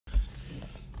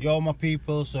Yo, my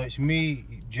people, so it's me,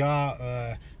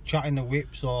 Jar, chatting the whip.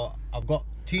 So I've got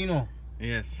Tino.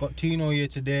 Yes. Got Tino here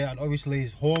today, and obviously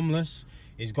he's homeless.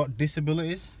 He's got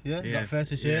disabilities. Yeah, is that fair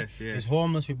to say? Yes. He's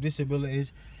homeless with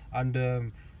disabilities,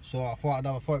 and so I thought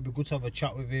it'd be good to have a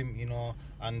chat with him, you know.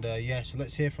 And yeah, so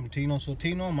let's hear from Tino. So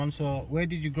Tino, man, so where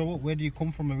did you grow up? Where do you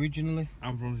come from originally?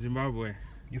 I'm from Zimbabwe.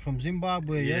 You're from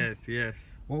Zimbabwe, yeah?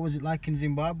 Yes. What was it like in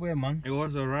Zimbabwe, man? It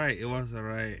was alright,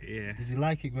 yeah. Did you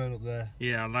like it growing up there?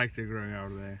 Yeah, I liked it growing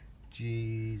out there.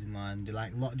 Jeez, man. Do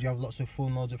you have lots of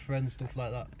fun, loads of friends, stuff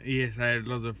like that? Yes, I had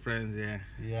lots of friends, yeah.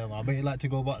 Yeah, man. I bet you'd like to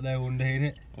go back there one day,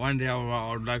 innit? One day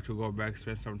I would like to go back,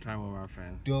 spend some time with my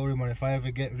friends. Don't worry, man. If I ever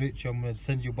get rich, I'm going to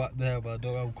send you back there, but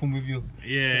I'll come with you.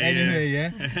 Yeah, but anyway,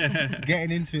 yeah.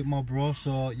 Getting into it, my bro.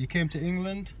 So you came to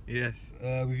England? Yes.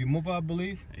 With your mother, I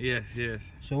believe? Yes.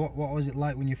 So what was it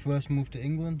like when you first moved to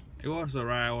England? It was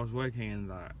alright, I was working in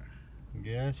that.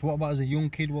 Yeah, so what about as a young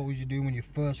kid, what was you doing when you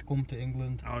first come to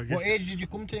England? What age did you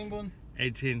come to England?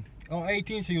 18. Oh,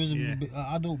 18, so you was an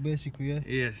adult basically, yeah?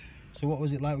 Yes. So what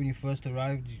was it like when you first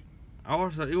arrived? It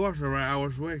was alright, I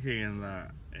was working in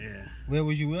that, yeah. Where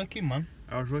was you working, man?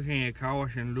 I was working in a car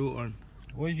wash in Luton.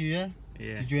 Was you, yeah?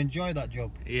 Yeah. Did you enjoy that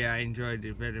job? Yeah, I enjoyed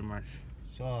it very much.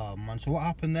 So, man, so what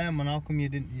happened there, man? How come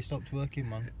you stopped working,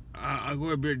 man? I got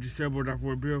a bit disabled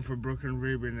after a bit of a broken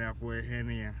rib and after a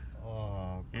hernia.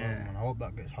 Oh, God, yeah. man.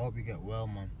 I hope you get well,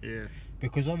 man. Yes.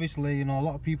 Because obviously, you know, a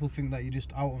lot of people think that you're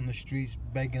just out on the streets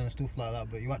begging and stuff like that,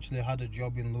 but you actually had a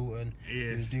job in Luton. Yes.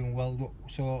 You was doing well.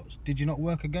 So, did you not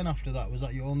work again after that? Was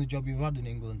that your only job you've had in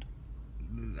England?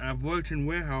 I've worked in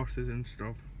warehouses and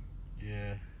stuff.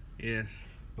 Yeah. Yes.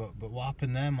 But what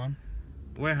happened there, man?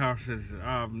 Warehouses,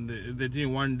 they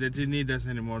didn't need us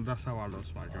anymore. That's how I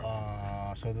lost my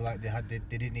job. So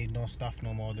they didn't need no staff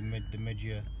no more. The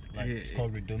mid-year, like it's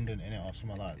called redundant, innit, or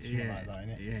something like that,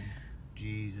 innit? Yeah.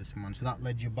 Jesus, man. So that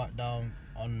led you back down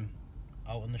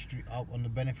out on the street, out on the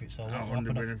benefits. So what on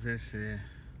the benefits, yeah.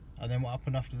 And then what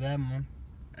happened after that, man?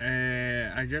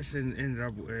 I just ended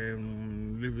up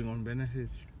living on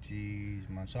benefits. Jeez,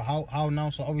 man. So how now?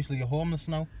 So obviously you're homeless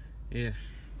now. Yes.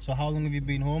 So how long have you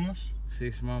been homeless?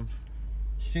 6 months.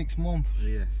 6 months?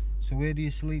 Yes. So where do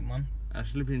you sleep, man? I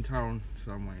sleep in town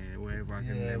somewhere, wherever I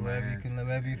can live.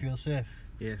 Wherever you feel safe.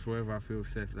 Yes, wherever I feel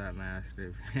safe that night I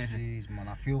sleep. Jeez, man,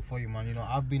 I feel for you, man. You know,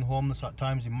 I've been homeless at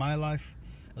times in my life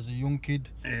as a young kid.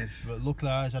 Yes. But luckily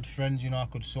I always had friends, you know, I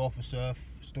could surf,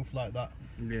 stuff like that.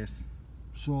 Yes.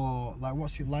 So, like,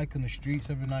 what's it like on the streets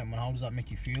every night, man? How does that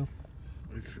make you feel?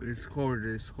 It's cold.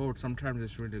 Sometimes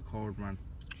it's really cold, man.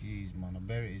 Jeez, man, I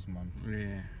bet it is, man.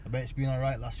 Yeah. I bet it's been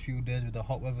alright last few days with the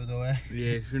hot weather, though, eh?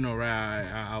 Yeah, it's been alright.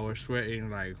 I was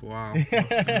sweating like, wow.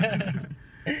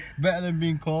 Better than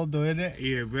being cold, though, isn't it?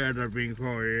 Yeah, better than being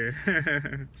cold,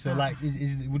 yeah. So, like,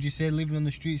 would you say living on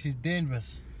the streets is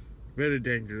dangerous? Very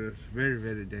dangerous. Very,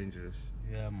 very dangerous.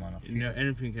 Yeah, man, I feel you know,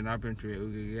 anything can happen to you.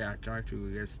 You can get attacked, you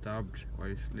can get stabbed while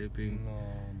you're sleeping. No,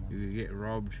 man. You can get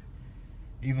robbed.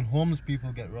 Even homeless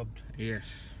people get robbed?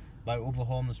 Yes. By other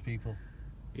homeless people?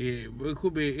 Yeah, it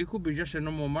could be just a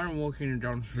normal man walking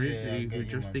down the street. Yeah, you could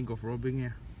just think of robbing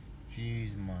you.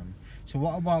 Jeez, man. So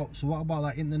what about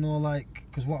like in the know, like,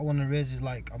 because what I want to raise is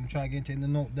like I'm trying to get into in the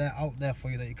know they're out there for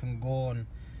you that you can go and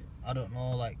I don't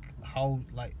know like how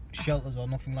like shelters or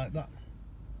nothing like that.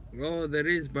 Oh, there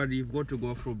is, but you've got to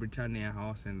go through Britannia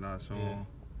House and that. So yeah.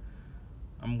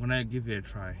 I'm gonna give it a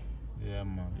try. Yeah,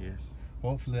 man. Yes.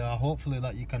 Hopefully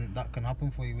that can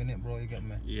happen for you, innit, bro? You get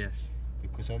me? Yes.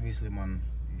 Because obviously, man,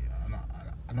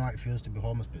 I know how it feels to be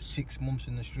homeless, but 6 months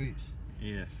in the streets.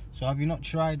 Yes. So have you not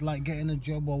tried like getting a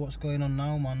job or what's going on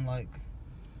now, man? Like,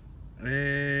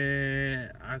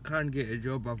 I can't get a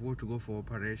job. I've got to go for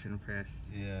operation first.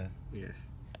 Yeah. Yes.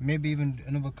 Maybe even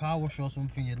another car wash or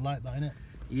something. You'd like that, innit?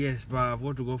 Yes, but I've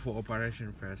got to go for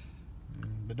operation first.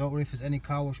 But don't worry if there's any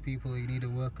car wash people. You need a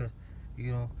worker.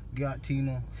 You know, get at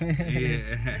Tino.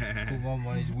 Yeah. Come on,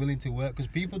 man, he's willing to work. Because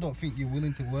people don't think you're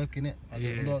willing to work, innit?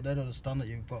 They don't understand that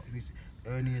you've got these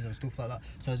hernias and stuff like that.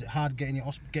 So is it hard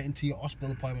getting to your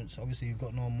hospital appointments? Obviously, you've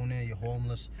got no money, you're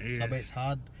homeless. Yes. So I bet it's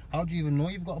hard. How do you even know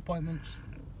you've got appointments?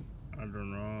 I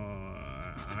don't know.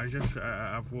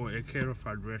 I've got a care of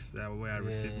address where I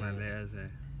receive my letters.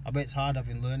 I bet it's hard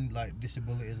having learned like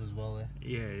disabilities as well.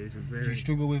 Yeah, it's very. Do you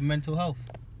struggle with mental health?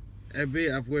 A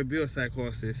bit. I've got a bit of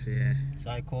psychosis. Yeah.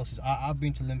 Psychosis. I've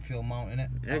been to Linfield Mount, innit?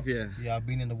 Have you? Yeah, I've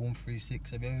been in the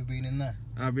 136. Have you ever been in there?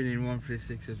 I've been in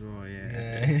 136 as well.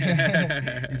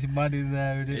 Yeah. It's bad in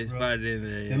there, isn't it, it's bro? bad in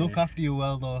there. Yeah. They look after you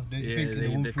well, though. Don't you think in the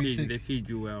 136? They feed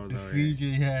you well, though. They feed you,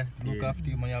 yeah. Look after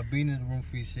you, man. Yeah, I've been in the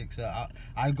 136.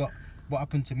 I got. What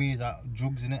happened to me is that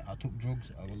drugs in it. I took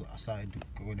drugs. I started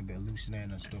going a bit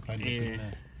hallucinating and stuff. I ended up in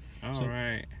there. All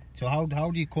right. So how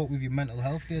do you cope with your mental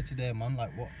health day to day, man?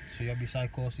 Like what? So you have your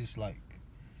psychosis, like,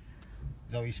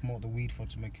 is that what you smoke the weed for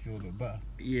to make you feel a bit better?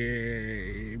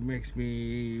 Yeah, it makes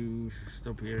me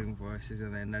stop hearing voices,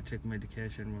 and then I take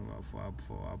medication for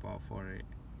about 4 days.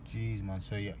 Jeez, man.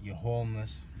 So you're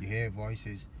homeless. You hear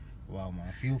voices. Wow, man.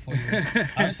 I feel for you.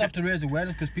 I just have to raise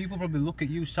awareness because people probably look at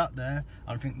you sat there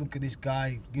and think, look at this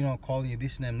guy, you know, calling you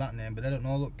this name, that name, but they don't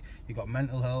know. Look, you got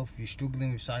mental health. You're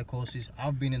struggling with psychosis.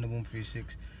 I've been in the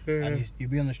 136, and you've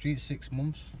been on the street 6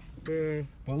 months.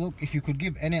 But look, if you could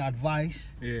give any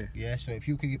advice, so if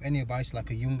you could give any advice, like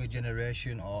a younger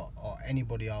generation or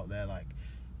anybody out there, like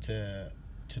to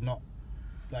not,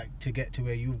 like, to get to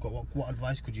where you've got, what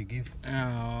advice could you give?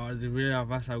 The real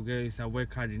advice I'll give is I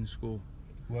work hard in school.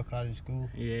 Work hard in school?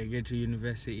 Yeah, get to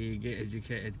university, get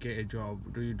educated, get a job.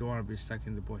 You don't want to be stuck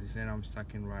in the position I'm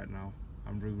stuck in right now.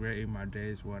 I'm regretting my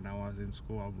days when I was in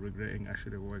school. I'm regretting I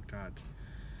should have worked hard.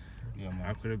 Yeah, man.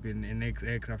 I could have been an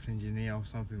aircraft engineer or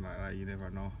something like that. You never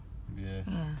know. Yeah.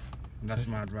 That's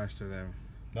my advice to them.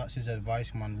 That's his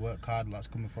advice, man. Work hard. That's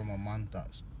coming from a man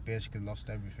that's basically lost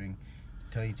everything.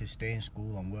 Tell you to stay in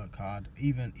school and work hard.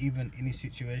 Even in his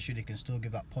situation, he can still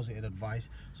give that positive advice.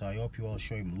 So I hope you all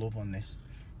show him love on this,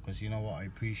 because you know what, I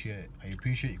appreciate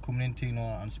you coming in, Tino,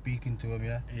 and speaking to him.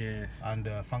 Yeah. Yes. And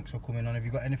thanks for coming on. Have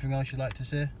you got anything else you'd like to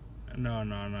say? No.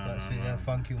 That's it. Yeah.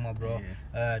 Thank you, my bro.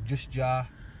 Yeah. Just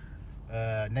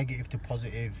negative to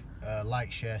positive.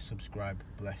 Like, share, subscribe.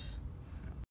 Bless.